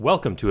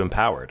Welcome to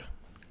Empowered.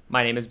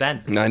 My name is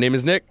Ben. My name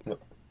is Nick.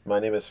 My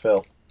name is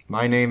Phil.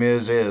 My name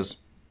is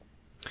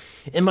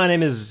And my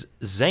name is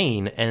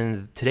Zane,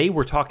 and today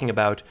we're talking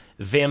about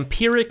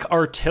vampiric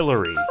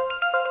artillery.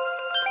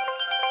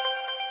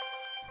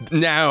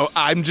 Now,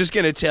 I'm just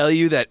going to tell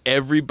you that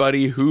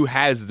everybody who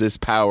has this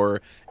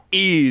power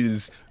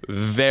is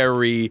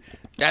very,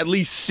 at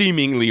least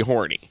seemingly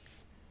horny.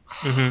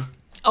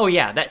 Oh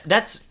yeah,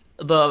 that's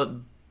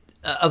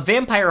a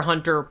vampire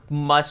hunter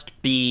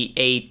must be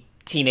a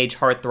teenage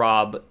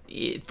heartthrob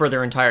for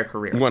their entire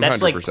career. 100%.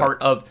 That's like part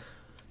of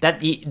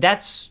that.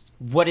 That's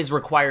what is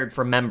required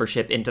for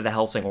membership into the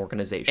Helsing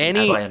organization,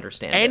 as I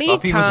understand it.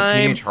 Buffy was a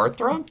teenage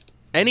heartthrob?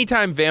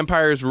 Anytime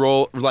vampires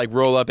roll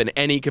up in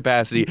any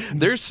capacity,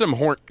 there's some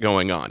horn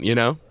going on, you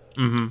know?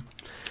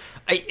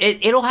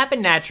 It'll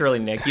happen naturally,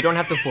 Nick. You don't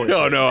have to force it.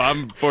 Oh, no,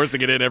 I'm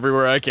forcing it in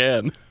everywhere I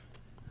can.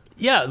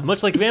 Yeah,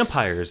 much like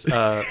vampires,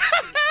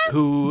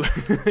 who,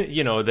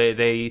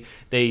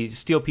 they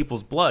steal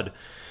people's blood.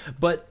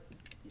 But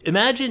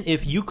imagine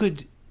if you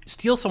could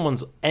steal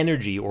someone's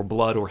energy or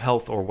blood or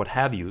health or what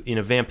have you in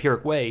a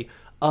vampiric way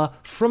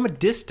from a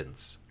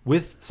distance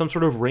with some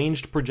sort of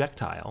ranged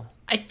projectile.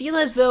 I feel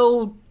as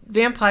though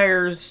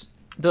vampires,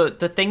 the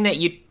thing that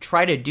you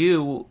try to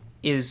do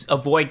is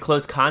avoid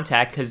close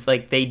contact because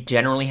they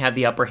generally have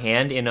the upper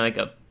hand in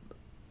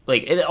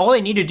all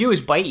they need to do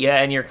is bite you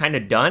and you're kind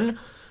of done.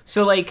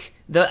 So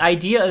the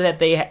idea that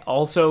they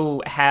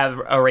also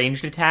have a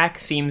ranged attack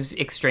seems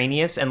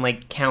extraneous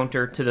and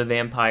counter to the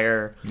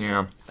vampire.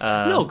 Yeah.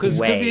 No, because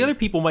way. the other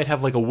people might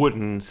have a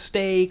wooden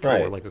stake or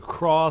a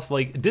cross.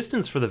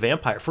 Distance for the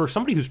vampire, for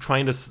somebody who's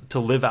trying to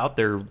live out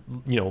their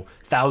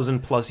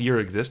 1,000+ year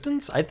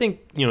existence, I think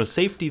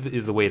safety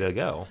is the way to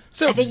go.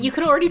 So I think you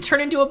could already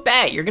turn into a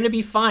bat. You're going to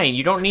be fine.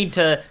 You don't need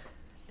to.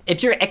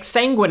 If you're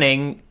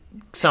exsanguining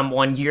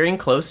someone, you're in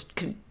close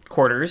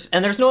quarters,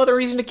 and there's no other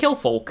reason to kill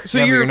folk. So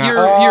Yeah, but your you're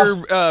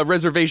not- your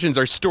reservations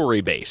are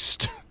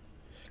story-based.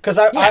 Because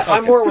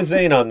I'm more with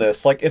Zane on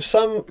this. If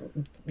some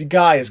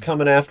guy is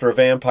coming after a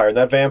vampire, and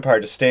that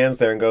vampire just stands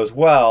there and goes,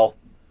 well,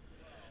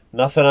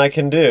 nothing I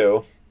can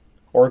do,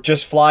 or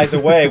just flies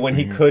away when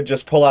he could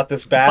just pull out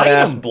this Bite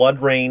badass him. blood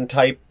rain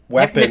type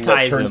weapon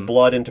Hypnotize that turns him.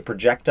 blood into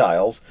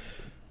projectiles,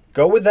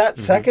 go with that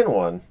second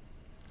one.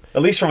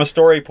 At least from a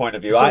story point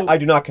of view. So- I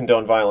do not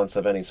condone violence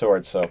of any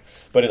sort,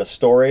 but in a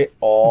story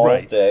all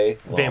Right. day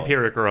long.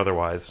 Vampiric or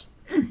otherwise.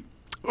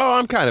 Oh,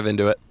 I'm kind of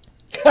into it.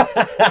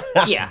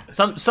 Yeah,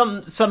 some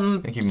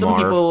you, Marv.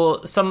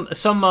 people,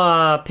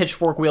 some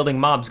pitchfork wielding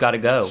mobs got to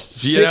go. You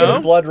Speaking know?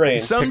 of blood rain,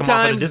 Pick 'em off at a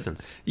Sometimes,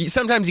 distance.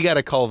 sometimes you got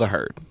to call the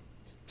herd.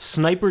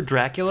 Sniper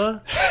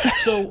Dracula?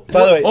 So,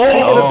 by the way,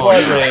 speaking of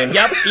blood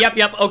rain,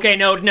 Yep. Okay,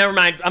 no, never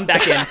mind. I'm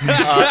back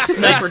in.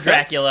 Sniper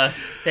Dracula.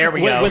 There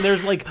we go. when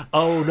there's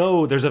oh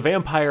no, there's a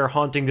vampire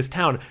haunting this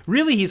town.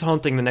 Really, he's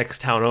haunting the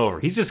next town over.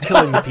 He's just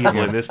killing the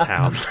people in this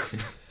town.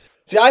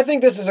 see, I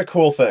think this is a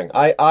cool thing.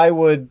 I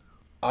would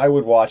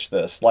watch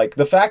this.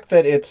 The fact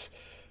that it's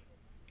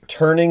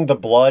turning the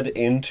blood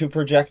into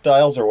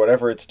projectiles or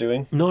whatever it's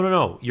doing.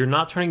 No. You're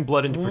not turning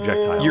blood into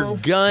projectiles. Your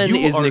gun You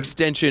is an are-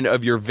 extension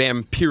of your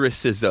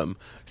vampiricism,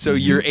 so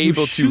you're you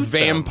able to shoot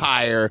them.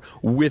 vampire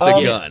with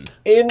a gun.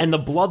 In and the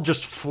blood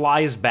just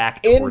flies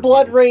back toward in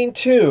Blood you. Rain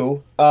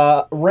 2,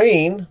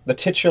 Rain, the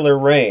titular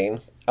Rain,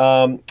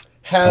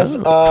 has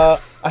a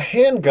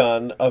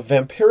handgun of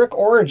vampiric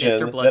origin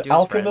Mr. Blood that to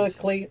his friends.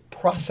 alchemically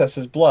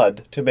processes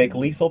blood to make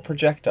lethal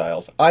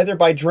projectiles, either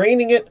by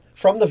draining it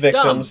from the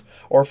victims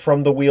or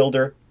from the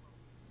wielder.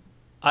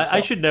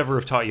 I should never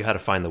have taught you how to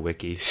find the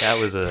wiki. That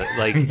was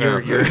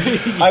you're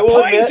I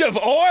will admit, Point of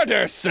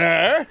order,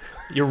 sir!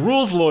 you're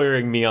rules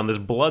lawyering me on this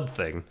blood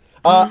thing.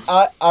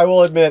 I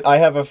will admit, I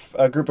have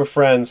a group of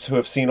friends who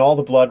have seen all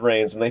the Blood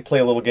Rains, and they play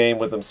a little game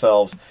with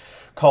themselves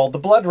called the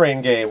Blood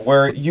Rain game,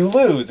 where you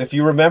lose if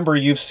you remember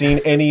you've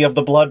seen any of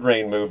the Blood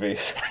Rain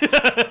movies.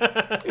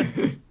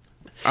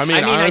 I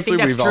mean, I honestly, think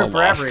that's we've true all for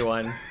lost.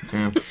 everyone.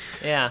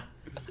 Yeah.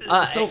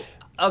 So-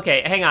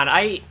 Okay, hang on.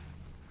 I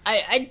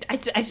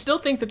still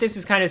think that this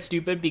is kind of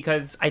stupid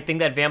because I think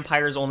that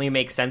vampires only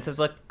make sense as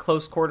a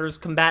close quarters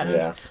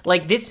combatant. Yeah.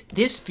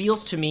 This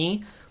feels to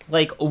me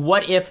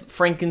what if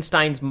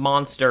Frankenstein's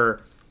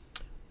monster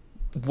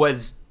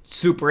was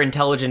super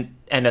intelligent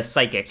and a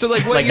psychic? So,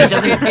 what Like, you're it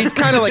doesn't- saying, it's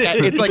kind of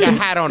it's like a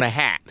hat on a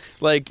hat.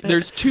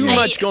 There's too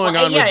much going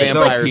on yeah, with it's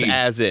vampires like-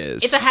 as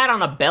is. It's a hat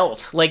on a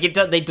belt.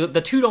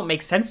 The two don't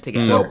make sense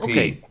together. No.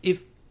 Okay,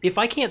 if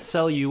I can't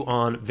sell you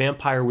on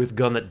vampire with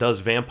gun that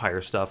does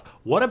vampire stuff,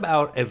 what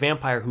about a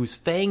vampire whose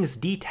fangs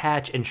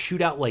detach and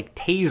shoot out like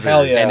tasers?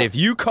 Hell yeah. And if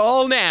you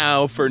call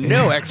now for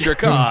no extra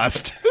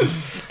cost,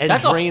 And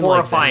That's a drain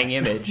horrifying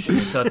image.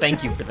 So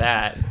thank you for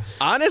that.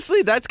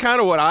 honestly, that's kind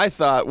of what I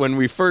thought when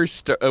we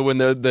first, when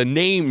the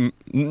name,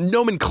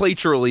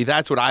 nomenclaturally,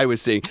 that's what I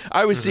was seeing.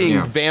 I was seeing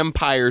Yeah.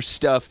 vampire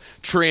stuff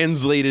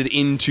translated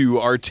into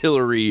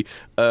artillery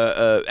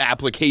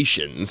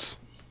applications.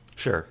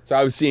 Sure. So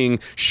I was seeing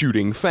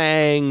shooting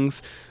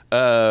fangs,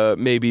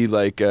 maybe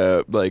like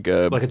a Like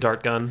a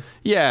dart gun.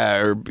 yeah,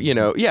 or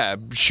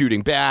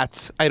shooting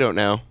bats. I don't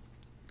know.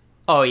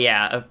 Oh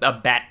yeah, a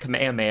bat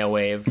Kamehameha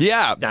wave.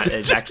 Yeah.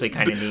 It's actually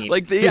kind of neat.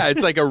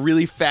 It's like a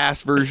really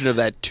fast version of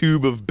that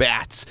tube of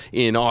bats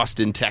in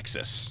Austin,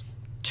 Texas.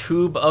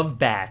 Tube of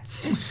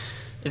bats.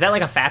 Is that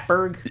like a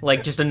fatberg?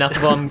 Like just enough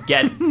of them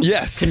get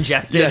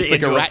congested it's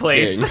like into a rat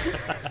place?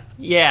 king.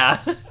 Yeah.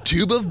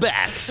 Tube of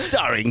Bats,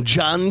 starring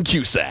John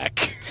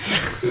Cusack.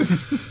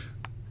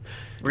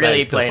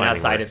 Really still playing finding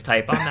outside work. his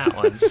type on that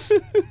one.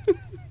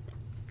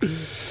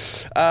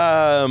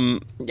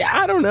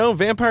 I don't know.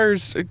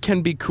 Vampires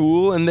can be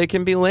cool and they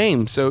can be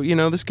lame. So,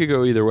 this could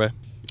go either way.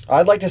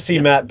 I'd like to see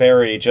Matt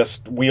Berry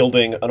just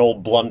wielding an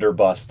old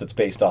blunderbuss that's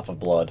based off of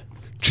blood.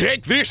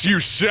 Take this, you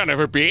son of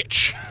a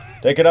bitch.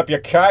 Take it up your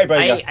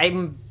baby.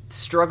 I'm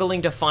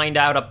struggling to find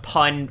out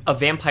a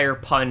vampire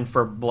pun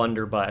for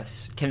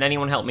blunderbuss. Can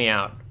anyone help me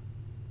out?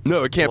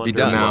 No, it can't be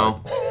done.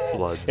 No.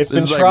 Bloods. It's This been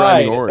is like tried,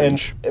 rhyming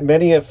orange. and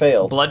many have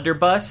failed.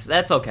 Blunderbuss?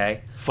 That's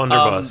okay.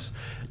 Thunderbus.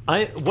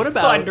 What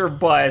about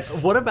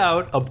Thunderbus. What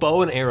about a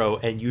bow and arrow,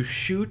 and you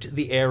shoot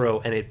the arrow,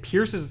 and it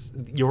pierces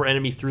your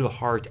enemy through the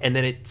heart, and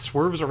then it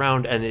swerves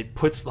around, and it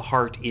puts the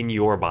heart in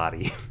your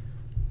body?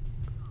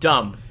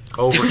 Dumb.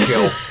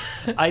 Overkill.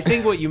 I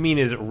think what you mean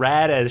is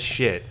rad as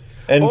shit.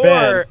 And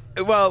Ben,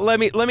 let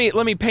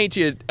me paint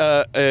you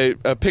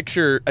a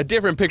picture, a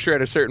different picture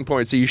at a certain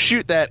point. So you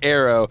shoot that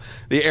arrow,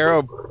 the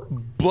arrow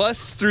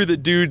busts through the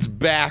dude's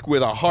back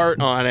with a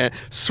heart on it,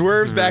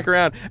 swerves back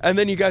around, and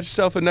then you got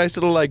yourself a nice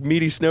little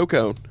meaty snow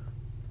cone.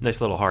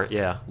 Nice little heart,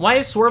 yeah.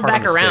 Why swerve Heart on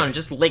back the around? stick.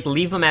 Just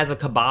leave them as a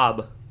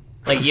kebab.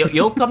 Like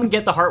you'll come and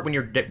get the heart when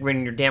you're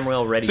damn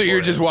well ready. So for you're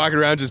it. just walking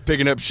around just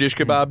picking up shish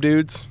kebab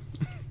dudes?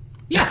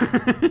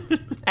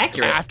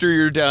 accurate. After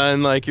you're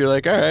done, you're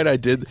like, all right, I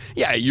did.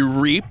 Yeah, you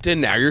reaped and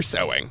now you're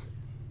sowing.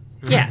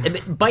 Yeah,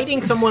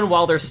 biting someone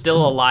while they're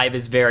still alive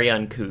is very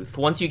uncouth.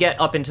 Once you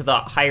get up into the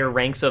higher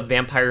ranks of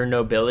vampire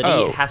nobility,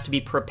 Oh. it has to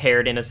be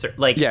prepared in a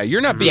certain Yeah, you're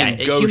not being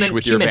gauche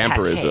with your human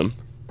vampirism. pate.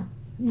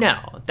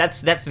 No,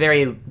 that's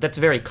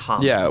very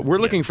common. Yeah, we're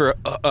looking for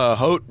a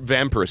haute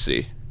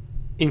vampirisy.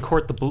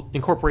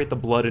 Incorporate the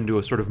blood into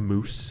a sort of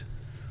mousse.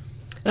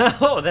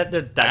 Oh, that's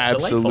delightful.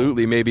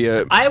 Absolutely, maybe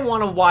a I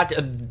want to watch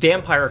a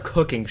vampire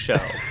cooking show.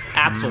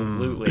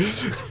 Absolutely.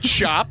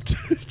 chopped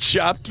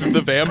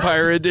the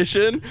vampire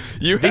edition.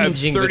 You have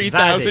Binging with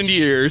 30,000 Vadish.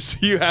 years.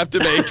 You have to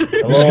make.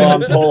 hello,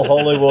 I'm Paul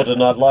Hollywood,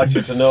 and I'd like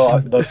you to know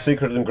the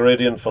secret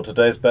ingredient for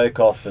today's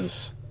bake-off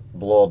is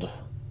blood.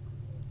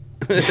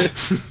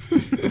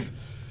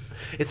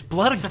 It's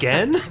blood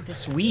again?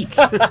 This week.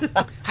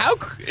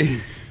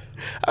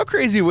 How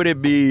crazy would it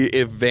be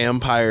if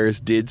vampires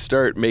did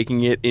start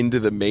making it into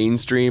the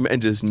mainstream and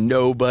just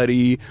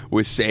nobody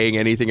was saying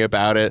anything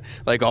about it?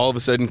 Like all of a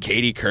sudden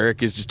Katie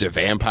Couric is just a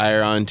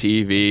vampire on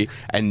TV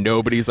and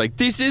nobody's like,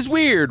 this is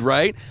weird,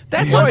 right?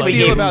 That's how Once I we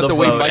feel gave him about the the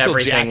way vote, Michael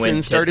everything went Jackson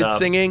tits started up.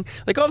 singing.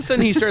 Like all of a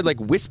sudden he started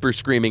whisper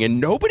screaming and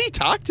nobody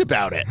talked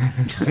about it.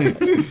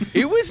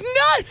 It was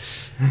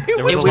nuts.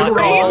 It was was a lot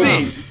going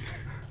crazy.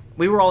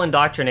 We were all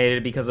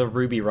indoctrinated because of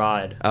Ruby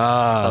Rod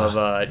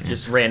of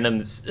just random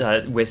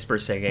whisper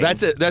singing.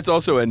 That's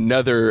also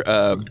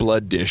another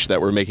blood dish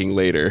that we're making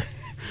later.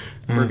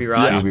 Ruby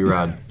Rod. Ruby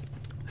Rod.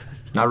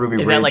 Not Ruby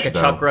Is Ridge, that like a though.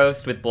 chuck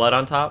roast with blood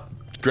on top?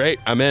 Great,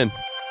 I'm in.